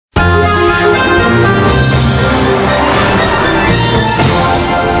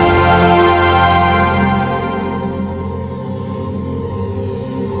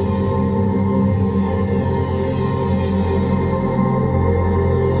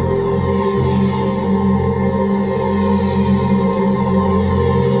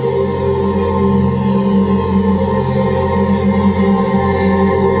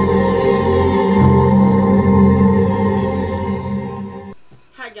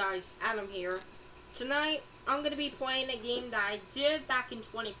guys, Adam here. Tonight, I'm going to be playing a game that I did back in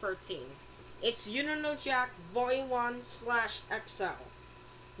 2013. It's YDKJ Volume 1/XL.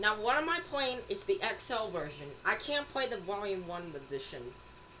 Now, what am I playing is the XL version. I can't play the Volume 1 edition.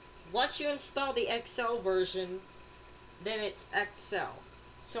 Once you install the XL version, then it's XL.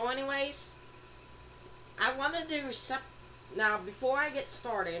 So anyways, I wanted to do now, before I get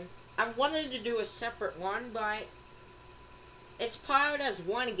started, I wanted to do a separate one, but it's powered as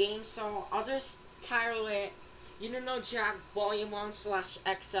one game, so I'll just title it YDKJ Volume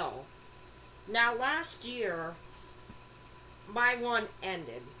 1/XL. Now, last year, my one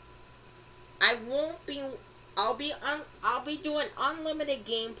ended. I'll be doing unlimited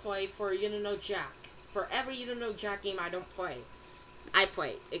gameplay for YDKJ. For every YDKJ game I don't play. I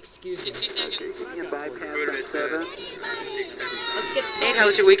play, excuse me. 60 seconds. Let's get started. Nate, how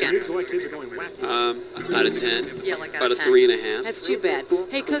was your weekend? Out of 10. Yeah, like out About of a 10. 3.5. That's too bad.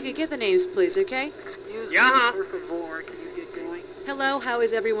 Hey, Cookie, get the names, please, okay? Yeah. Hello, how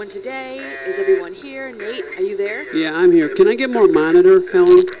is everyone today? Is everyone here? Nate, are you there? Yeah, I'm here. Can I get more monitor,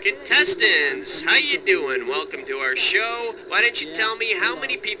 Helen? Contestants, how you doing? Welcome to our show. Why don't you tell me how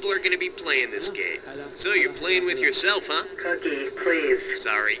many people are going to be playing this game? So you're playing with yourself, huh? Cookie, please.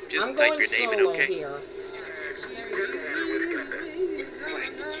 Sorry, just I'm type going your name in, solo okay? here.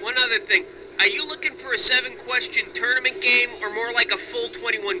 One other thing. Are you looking for a 7-question tournament game or more like a full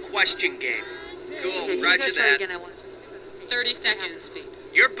 21-question game? Cool, Okay, you roger guys try that. again. I want 30 seconds.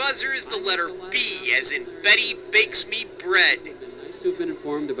 Your buzzer is the letter B, as in Betty bakes me bread. Nice to have been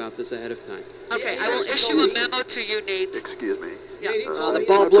informed about this ahead of time. Okay, I will issue a memo to you, Nate. Excuse me. Yeah. The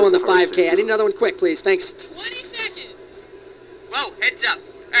ball blew in the 5K. I need another one quick, please. Thanks. 20 seconds. Whoa, heads up.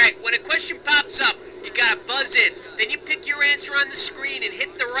 Alright, when a question pops up, you gotta buzz in. Then you pick your answer on the screen and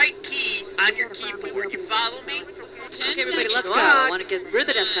hit the right key on your keyboard. You follow me? 10 Okay, everybody, seconds. let's go. I want to get rid of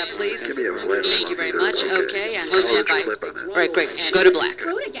the desktop, please. Give me a red Thank you very much. Okay, and host stand by. Clip on it. All right, great. And go to black.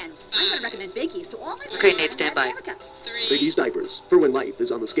 Screw it again. I'm going to recommend Bakey's to all my friends. Okay, Nate, stand by. 3. Baby's diapers, for when life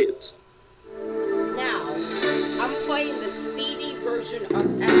is on the skids. Now, I'm playing the CD version of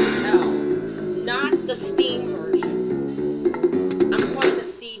XL, not the Steam version. I'm playing the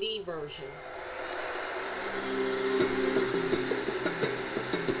CD version.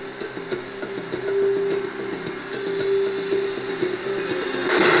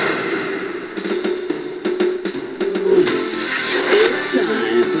 It's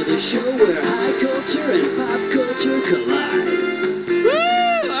time for the show where high culture and pop culture collide.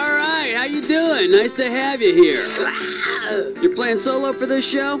 Woo! Alright, how you doing? Nice to have you here. You're playing solo for this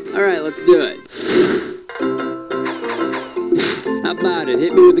show? Alright, let's do it. How about it?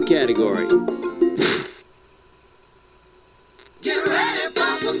 Hit me with a category. Get ready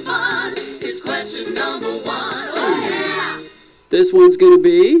for some fun. It's question number 1. Oh, yeah. This one's gonna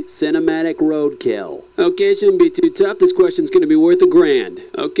be Cinematic Roadkill. Okay, shouldn't be too tough. This question's gonna be worth $1,000.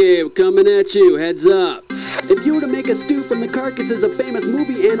 Okay, we're coming at you. Heads up. If you were to make a stew from the carcasses of famous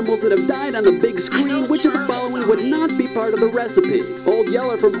movie animals that have died on the big screen, which of the following would not be part of the recipe? Old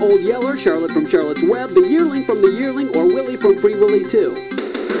Yeller from Old Yeller, Charlotte from Charlotte's Web, the Yearling from the Yearling, or Willie from Free Willy 2? I'm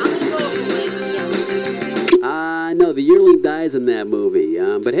gonna go with yes. No, the Yearling dies in that movie.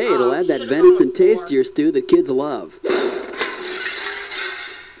 But hey, it'll add that should've venison gone with taste four. to your stew that kids love.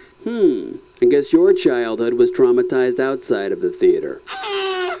 I guess your childhood was traumatized outside of the theater.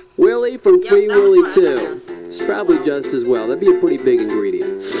 Willie from Yep, Free that was Willy my 2. guess. It's probably just as well. That'd be a pretty big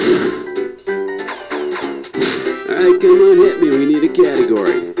ingredient. Alright, come on, hit me. We need a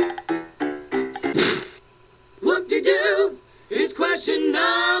category. Whoop-de-doo. It's question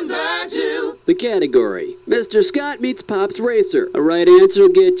number 2. The category: Mr. Scott meets Pop's Racer. A right answer will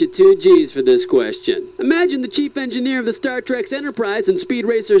get you 2 G's for this question. Imagine the chief engineer of the Star Trek's Enterprise and Speed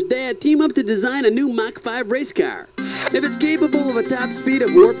Racer's dad team up to design a new Mach 5 race car. If it's capable of a top speed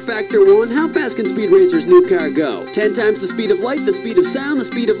of warp factor 1, how fast can Speed Racer's new car go? 10 times the speed of light, the speed of sound, the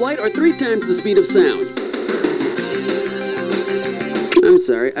speed of light, or 3 times the speed of sound? I'm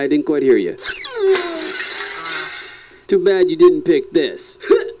sorry, I didn't quite hear you. Too bad you didn't pick this.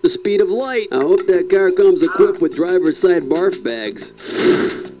 The speed of light. I hope that car comes equipped with driver's side barf bags.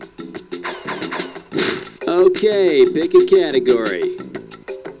 Okay, pick a category.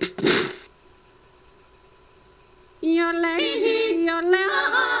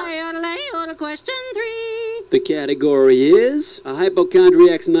 Question 3. The category is a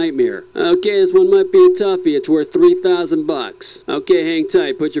hypochondriac's nightmare. Okay, this one might be a toughie. It's worth $3,000. Okay, hang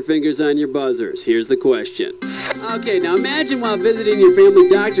tight. Put your fingers on your buzzers. Here's the question. Okay, now imagine while visiting your family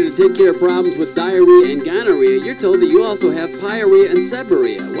doctor to take care of problems with diarrhea and gonorrhea, you're told that you also have pyorrhea and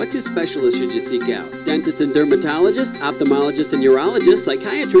seborrhea. What two specialists should you seek out? Dentist and dermatologist, ophthalmologist and urologist,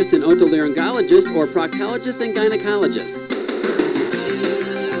 psychiatrist and otolaryngologist, or proctologist and gynecologist?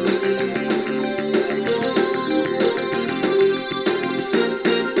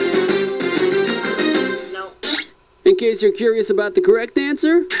 In case you're curious about the correct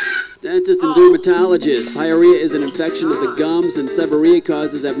answer, dentist and dermatologist. Pyorrhea is an infection of the gums, and seborrhea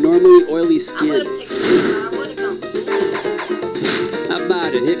causes abnormally oily skin. How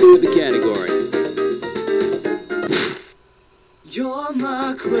about it? Hit me with the category. You're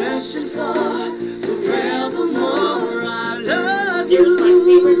my question for forevermore. I love you. Here's my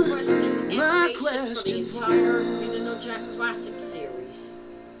favorite question and My question for the entire YDKJ Classic series.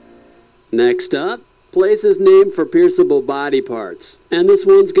 Next up, places named for pierceable body parts. And this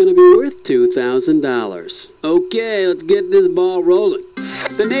one's gonna be worth $2,000. Okay, let's get this ball rolling.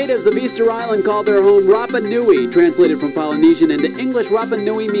 The natives of Easter Island called their home Rapa Nui. Translated from Polynesian into English, Rapa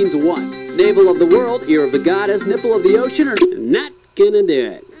Nui means what? Navel of the world, ear of the goddess, nipple of the ocean, or not gonna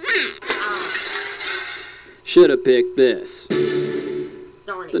do it. Should've picked this.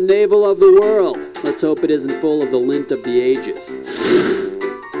 Darn The it. navel of the world. Let's hope it isn't full of the lint of the ages.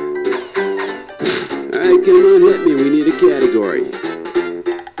 Alright, come on, hit me. We need a category.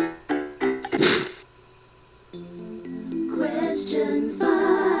 Question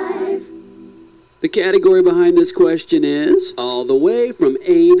 5. The category behind this question is all the way from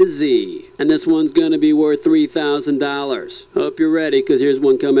A to Z. And this one's gonna be worth $3,000. Hope you're ready, because here's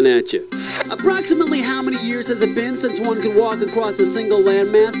one coming at you. Approximately how many years has it been since one could walk across a single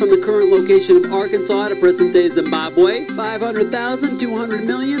landmass from the current location of Arkansas to present-day Zimbabwe? 500,000, 200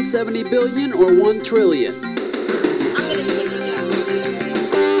 million, 70 billion, or 1 trillion? I'm gonna take a guess on this.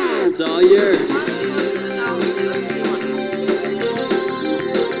 It's all yours. 500,000 or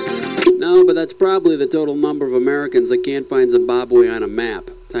 200. No, but that's probably the total number of Americans that can't find Zimbabwe on a map,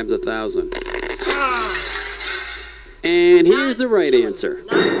 times 1,000. And here's the right answer.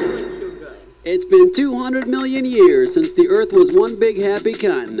 Not doing too good. It's been 200 million years since the Earth was one big happy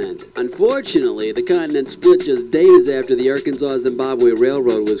continent. Unfortunately, the continent split just days after the Arkansas-Zimbabwe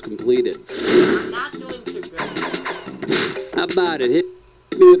Railroad was completed. I'm not doing too good. How about it? Hit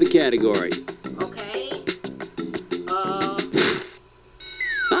me with the category. Okay.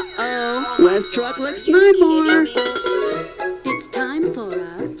 Uh-oh. West Truck looks mine more. It's time for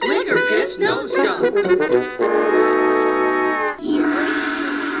a Flicker pitch no scope.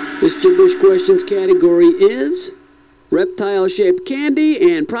 This gibberish questions category is reptile-shaped candy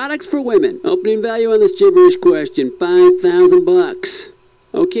and products for women. Opening value on this gibberish question, $5,000.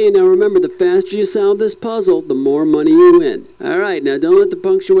 Okay, now remember, the faster you solve this puzzle, the more money you win. Alright, now don't let the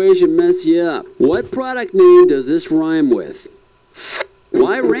punctuation mess you up. What product name does this rhyme with?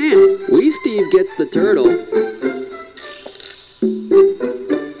 Why rant? Wee Steve gets the turtle.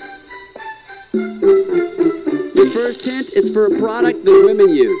 Your first hint, it's for a product that women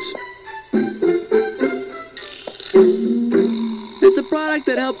use. It's a product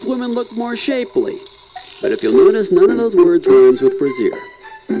that helps women look more shapely. But if you'll notice, none of those words rhymes with brassiere.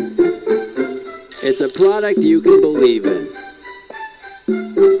 It's a product you can believe in.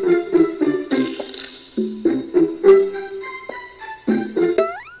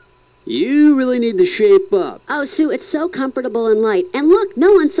 You really need to shape up. Oh, Sue, it's so comfortable and light. And look,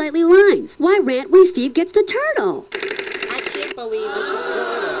 no unsightly lines. Why rant we Steve gets the turtle? I can't believe it's a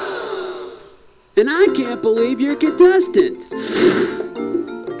turtle. And I can't believe you're contestant.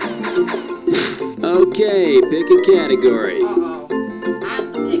 Okay, pick a category. Uh-oh. I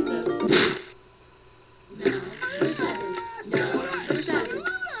have to pick this.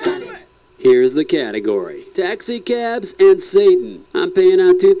 Here's the category. Taxi cabs and Satan. I'm paying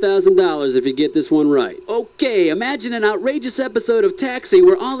out $2,000 if you get this one right. Okay, imagine an outrageous episode of Taxi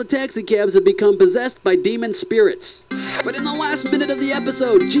where all the taxi cabs have become possessed by demon spirits. But in the last minute of the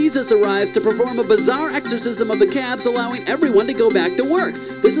episode, Jesus arrives to perform a bizarre exorcism of the cabs, allowing everyone to go back to work.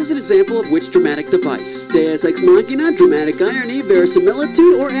 This is an example of which dramatic device? Deus ex machina, dramatic irony,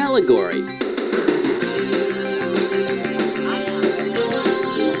 verisimilitude, or allegory?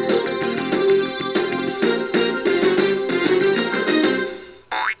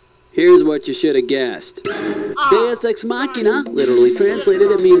 Here's what you should have guessed. Deus ex machina, literally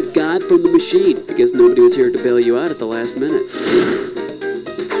translated, it means God from the machine. I guess nobody was here to bail you out at the last minute.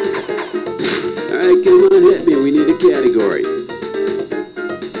 Alright, come on, hit me. We need a category.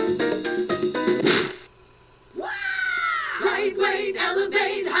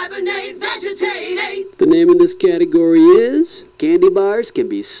 this category is candy bars can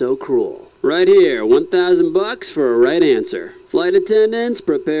be so cruel. Right here, 1,000 bucks for a right answer. Flight attendants,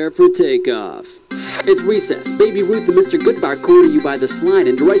 prepare for takeoff. It's recess. Baby Ruth and Mr. Goodbar corner you by the slide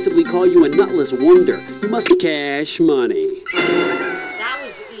and derisively call you a nutless wonder. You must cash money. That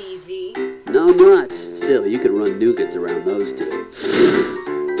was easy. No nuts. Still, you could run nougats around those two.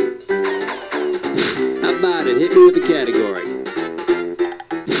 How about it? Hit me with the category.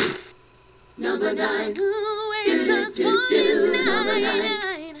 Number 9. Number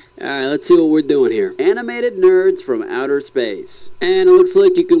 9. Alright, let's see what we're doing here. Animated nerds from outer space. And it looks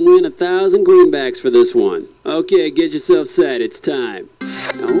like you can win 1,000 greenbacks for this one. Okay, get yourself set. It's time.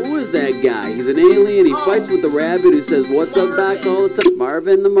 Now, who is that guy? He's an alien. He fights with the rabbit who says, "What's up, Doc?" all the time.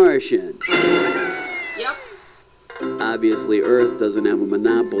 Marvin the Martian. Yep. Obviously, Earth doesn't have a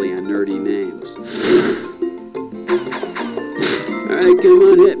monopoly on nerdy names. Alright, come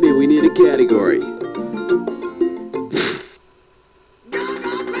on, hit me. We need a category.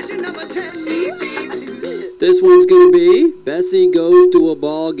 This one's going to be Bessie Goes to a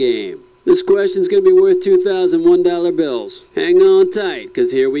Ball Game. This question's going to be worth $2,001 bills. Hang on tight,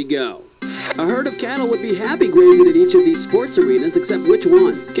 because here we go. A herd of cattle would be happy grazing at each of these sports arenas, except which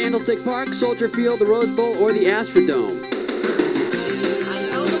one? Candlestick Park, Soldier Field, the Rose Bowl, or the Astrodome?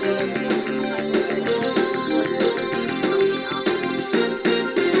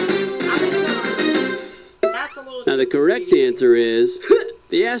 Now the correct answer is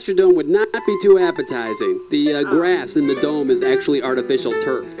the Astrodome would not be too appetizing. The grass in the dome is actually artificial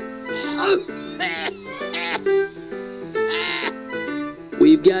turf.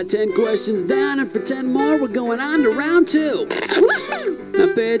 We've got 10 questions down, and for 10 more, we're going on to round 2. Now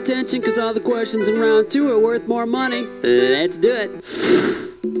pay attention, because all the questions in round 2 are worth more money. Let's do it.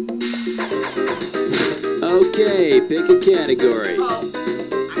 Okay, pick a category. I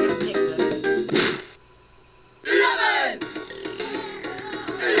gotta pick this. 11.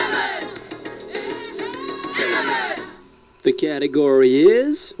 The category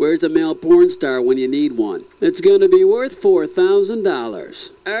is, where's a male porn star when you need one? It's going to be worth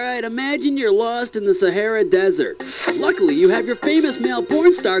 $4,000. Alright, imagine you're lost in the Sahara Desert. Luckily, you have your famous male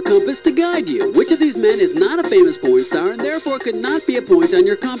porn star compass to guide you. Which of these men is not a famous porn star and therefore could not be a point on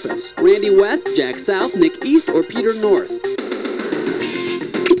your compass? Randy West, Jack South, Nick East, or Peter North?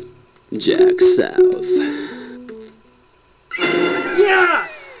 Jack South.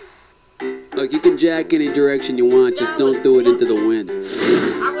 Yes! Look, you can jack any direction you want, just don't do it into the wind.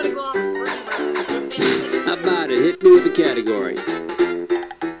 I'm gonna go on free. How about it? Hit me with the category.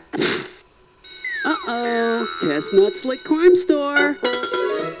 Uh-oh, Chestnut Slick Crime Store.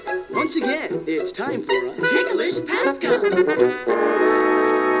 Once again, it's time for a Ticklish Past Gum.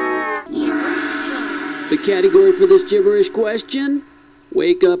 The category for this gibberish question?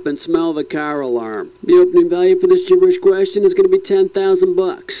 Wake up and smell the car alarm. The opening value for this gibberish question is going to be 10,000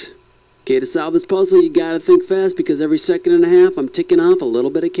 bucks. Okay, to solve this puzzle, you gotta think fast because every second and a half, I'm ticking off a little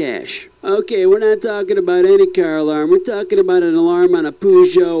bit of cash. Okay, we're not talking about any car alarm. We're talking about an alarm on a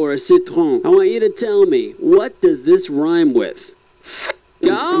Peugeot or a Citroën. I want you to tell me, what does this rhyme with?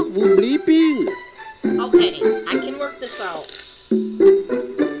 Car, vous bleeping? Okay, I can work this out.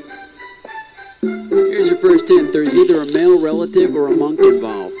 Here's your first hint. There's either a male relative or a monk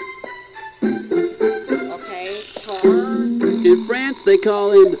involved. Okay, tar. In France, they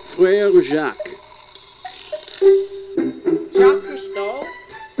call him Frère Jacques. Jacques Cousteau?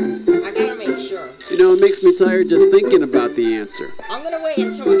 I gotta make sure. You know, it makes me tired just thinking about the answer. I'm gonna wait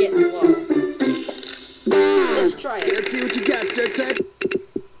until it gets low. Let's try it. Let's see what you got, Star Type.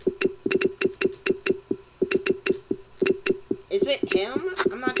 Is it him?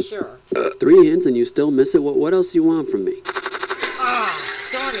 I'm not sure. 3 hints and you still miss it? What else do you want from me? Ah,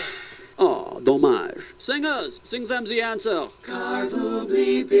 darn it. Oh, dommage. Singers, sing them the answer. Carvo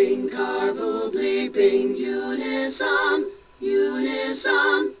bleeping, unison,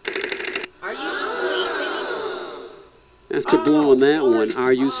 unison. Are you sleeping? After blowing that one,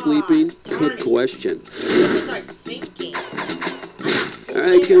 are you sleeping? Good question. What was I thinking?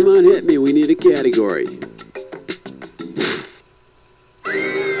 Alright, come on, hit me. We need a category.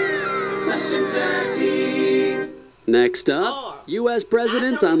 Question 13. Next up, U.S.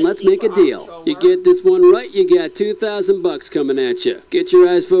 presidents on Let's Make a Deal. You get this one right, you got 2,000 bucks coming at you. Get your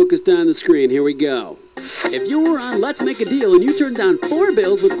eyes focused on the screen. Here we go. If you were on Let's Make a Deal and you turned down 4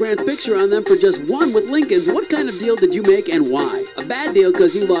 bills with Grant's picture on them for just 1 with Lincoln's, what kind of deal did you make and why? A bad deal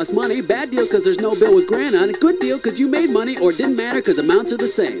because you lost money, bad deal because there's no bill with Grant on it, good deal because you made money, or didn't matter because amounts are the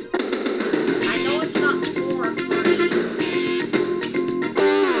same. I know it's not 4 or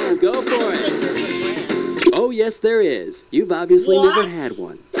 3. Go for it. Oh, yes, there is. You've obviously never had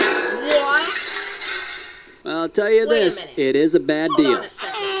one. What? Well, I'll tell you Wait a this, minute. it is a bad Hold deal. on a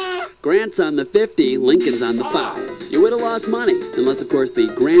second. Grant's on the 50, Lincoln's on the 5. You would have lost money, unless of course the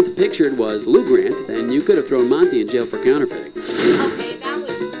Grant pictured was Lou Grant, then you could have thrown Monty in jail for counterfeiting. Okay, that was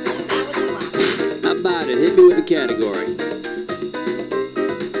classic. How about it? Hit me with a category.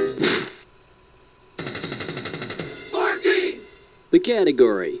 14. The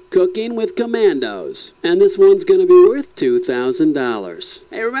category, Cooking with Commandos. And this one's gonna be worth $2,000.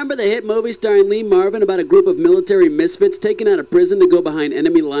 Hey, remember the hit movie starring Lee Marvin about a group of military misfits taken out of prison to go behind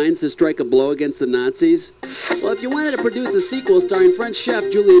enemy lines to strike a blow against the Nazis? Well, if you wanted to produce a sequel starring French chef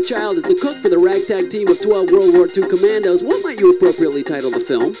Julia Child as the cook for the ragtag team of 12 World War II commandos, what might you appropriately title the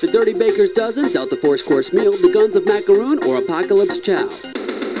film? The Dirty Baker's Dozen, Delta Force Course Meal, The Guns of Macaroon, or Apocalypse Chow?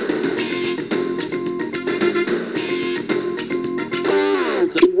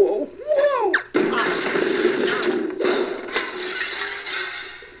 Whoa, whoa!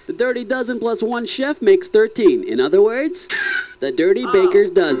 The Dirty Dozen plus one chef makes 13. In other words, The Dirty Baker's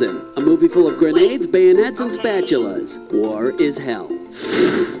Dozen. A movie full of grenades, bayonets, and spatulas. War is hell.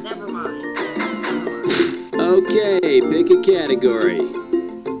 Never mind. Okay, pick a category.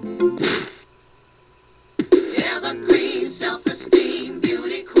 Yeah, the queen, self-esteem,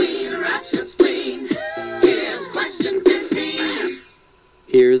 beauty queen, rapture spleen. Here's question 15.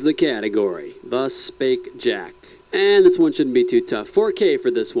 Here's the category. Thus spake Jack. And this one shouldn't be too tough. 4K for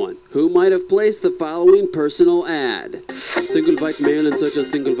this one. Who might have placed the following personal ad? Single white male in search of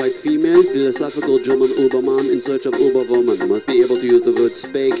single white female. Philosophical German Uberman in search of Uberwoman. Must be able to use the word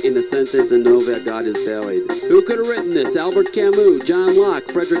spake in a sentence and know where God is buried. Who could have written this? Albert Camus, John Locke,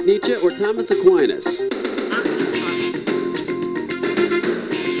 Friedrich Nietzsche, or Thomas Aquinas?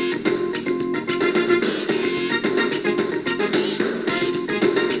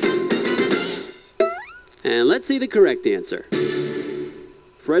 And let's see the correct answer.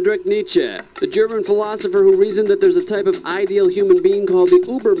 Friedrich Nietzsche, the German philosopher who reasoned that there's a type of ideal human being called the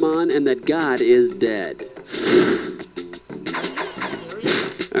Ubermann and that God is dead.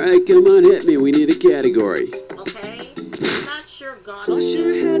 All right, come on, hit me. We need a category. Okay. I'm not sure God. Flush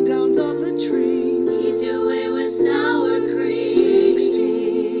your head down the latrine. Ease your way with sour cream. 16.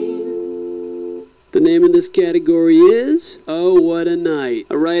 The name of this category is Oh, What a Night.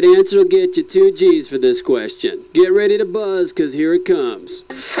 A right answer will get you 2 G's for this question. Get ready to buzz, because here it comes.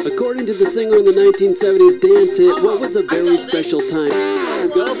 According to the singer in the 1970s dance hit, what was a very special time? Oh,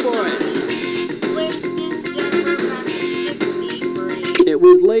 go for it. Late December back in 63. It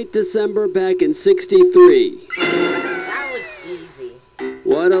was late December back in 63. That was easy.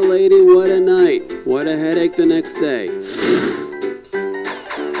 What a lady, what a night. What a headache the next day.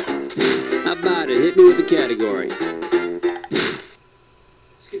 How about it? Hit me with the category.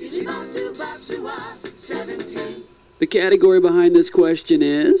 17. The category behind this question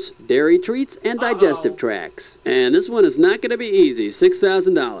is dairy treats and digestive tracts. And this one is not going to be easy.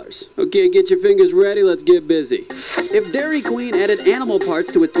 $6,000. Okay, get your fingers ready. Let's get busy. If Dairy Queen added animal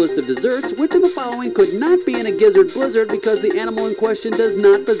parts to its list of desserts, which of the following could not be in a gizzard blizzard because the animal in question does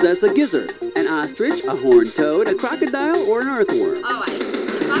not possess a gizzard? An ostrich, a horned toad, a crocodile, or an earthworm? Alright.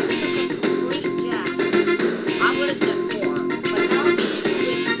 If I took a complete guess, I would have said 4. But that would be too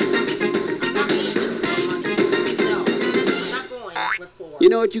risky. I'm not going to risk more money. No. I'm not going with 4. You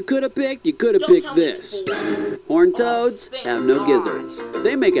know what you could have picked? You could have Don't picked tell me this. it's 4. Horned toads thank have no God. gizzards.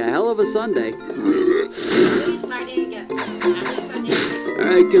 They make a hell of a sundae. At least I didn't get that. At least I didn't.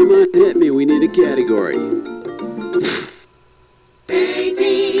 Alright, come on, hit me. We need a category.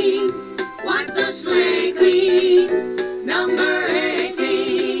 18. Wipe the slate clean. Number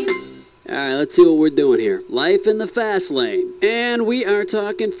 18. Alright, let's see what we're doing here. Life in the fast lane. And we are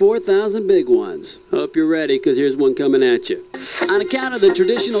talking 4,000 big ones. Hope you're ready, because here's one coming at you. On account of the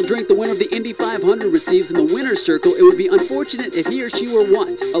traditional drink the winner of the Indy 500 receives in the winner's circle, it would be unfortunate if he or she were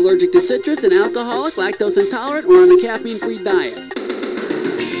what? Allergic to citrus, an alcoholic, lactose intolerant, or on a caffeine-free diet?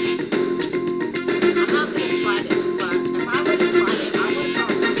 I'm not going to try this, but if I were to try it, I would have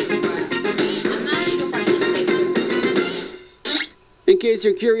gone 2, but I'm not sure if I should take it. In case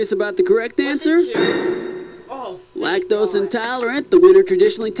you're curious about the correct answer, Oh, thank lactose God. intolerant, the winner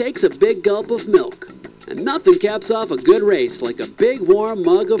traditionally takes a big gulp of milk. And nothing caps off a good race like a big warm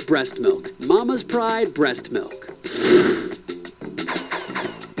mug of breast milk. Mama's Pride breast milk.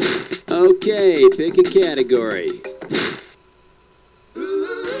 Okay, pick a category.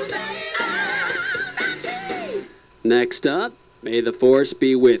 Next up, may the force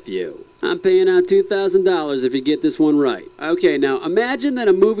be with you. I'm paying out $2,000 if you get this one right. Okay, now imagine that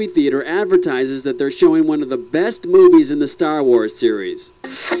a movie theater advertises that they're showing one of the best movies in the Star Wars series.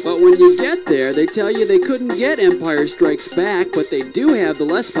 But when you get there, they tell you they couldn't get Empire Strikes Back, but they do have the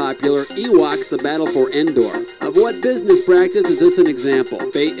less popular Ewoks: The Battle for Endor. Of what business practice is this an example?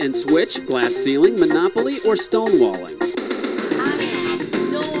 Bait and switch, glass ceiling, monopoly, or stonewalling? I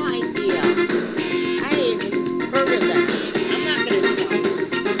have no idea. I ain't even heard of that. I'm not gonna try it.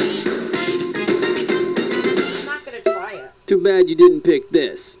 I'm not gonna try it. Too bad you didn't pick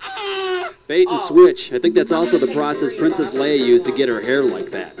this. Bait and switch. I think that's also the process Princess Leia used to get her hair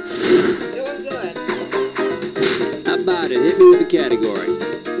like that. Doing good. How about it? Hit me with a category.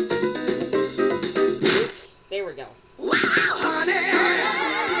 Oops. There we go. Wow, honey,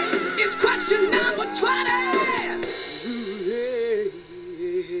 it's question number 20.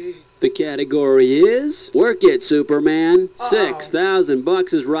 The category is Work It, Superman.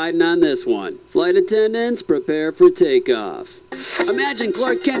 $6,000 is riding on this one. Flight attendants, prepare for takeoff. Imagine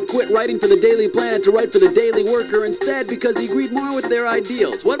Clark Kent quit writing for the Daily Planet to write for the Daily Worker instead because he agreed more with their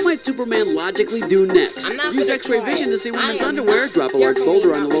ideals. What might Superman logically do next? I'm not Use gonna X-ray try vision it. to see women's I am underwear, not- drop a large definitely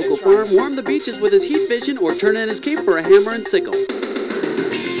boulder on the not local gonna try farm, it. warm the beaches with his heat vision, or turn in his cape for a hammer and sickle.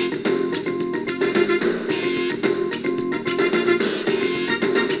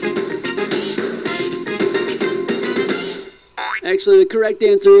 Actually, the correct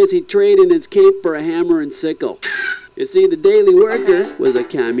answer is he'd trade in his cape for a hammer and sickle. You see, the Daily Worker was a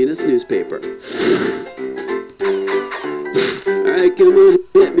communist newspaper. All right, come on,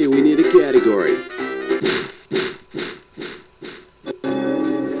 hit me. We need a category.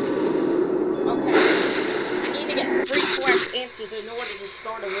 Okay. I need to get 3 correct answers in order to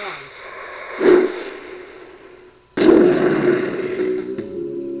start a run.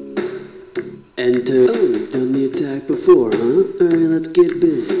 Enter. Oh, you've done the attack before, huh? Alright, let's get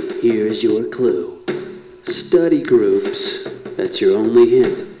busy. Here's your clue. Study groups. That's your only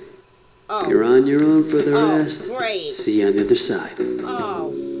hint. Oh. You're on your own for the Oh, rest. great. See you on the other side.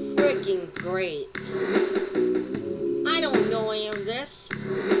 Oh, freaking great. I don't know any of this.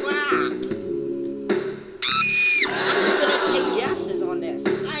 Crap. I'm just gonna take guesses on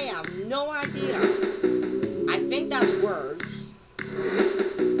this. I have no idea. I think that's words.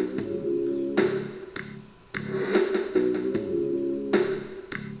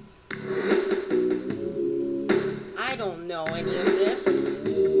 I don't know any of this.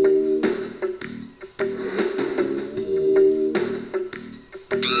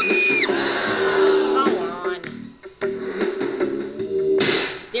 Come on.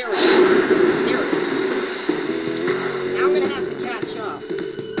 There we go. There it is. Now I'm gonna have to catch up.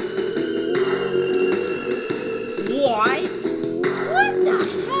 What? What the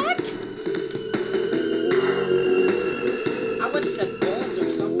heck? I would have said balls or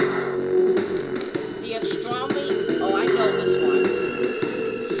something. The astronomy. Oh, I know this one.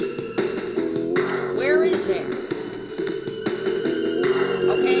 Where is it?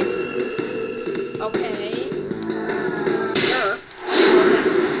 Okay. Okay. Earth.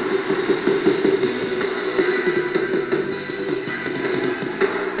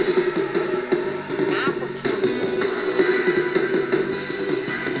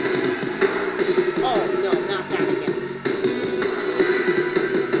 Oh, no, not that again.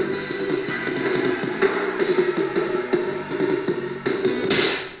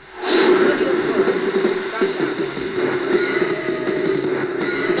 Study of words. Got that one.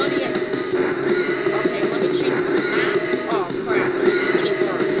 Study it. Okay, let me check the map. Oh, crap. There's too many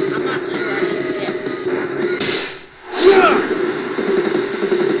words. I'm not sure I should pick. Yes!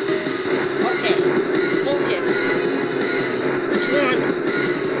 Okay. Focus. Which one?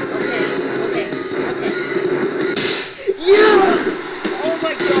 Okay. Yeah! Oh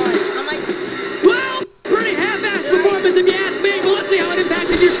my god. I might... Well, pretty half-assed performance if you ask me, but let's see how it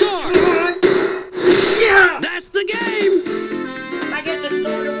impacted your score. Yeah! That's the game. I get to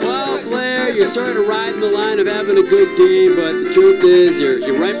start a Well, Blair, you're sort of riding the line of having a good game, but the truth is you're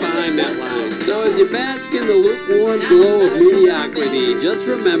right behind that line. So as you bask in the lukewarm glow of mediocrity, just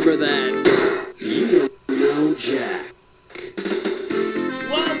remember that you don't know Jack.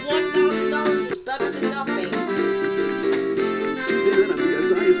 Well, $1,000 is better than nothing.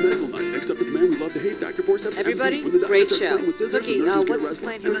 Everybody, great show. Cookie, what's the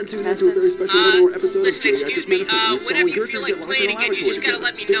plan here with the contestants? Listen, excuse me, whenever you feel like playing again, you just gotta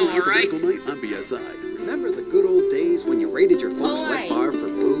let me know, alright? Remember the good old days when you raided your folks' wet bar for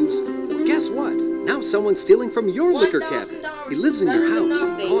booze? Well, guess what? Now someone's stealing from your liquor cabinet. He lives in your house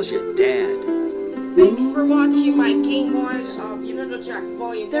and calls you Dad. Thanks for watching my Game Boy, Jack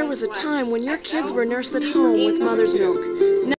Volume There was a 1 time when your XL. kids were nursed at See you for home game with number mother's 2. milk.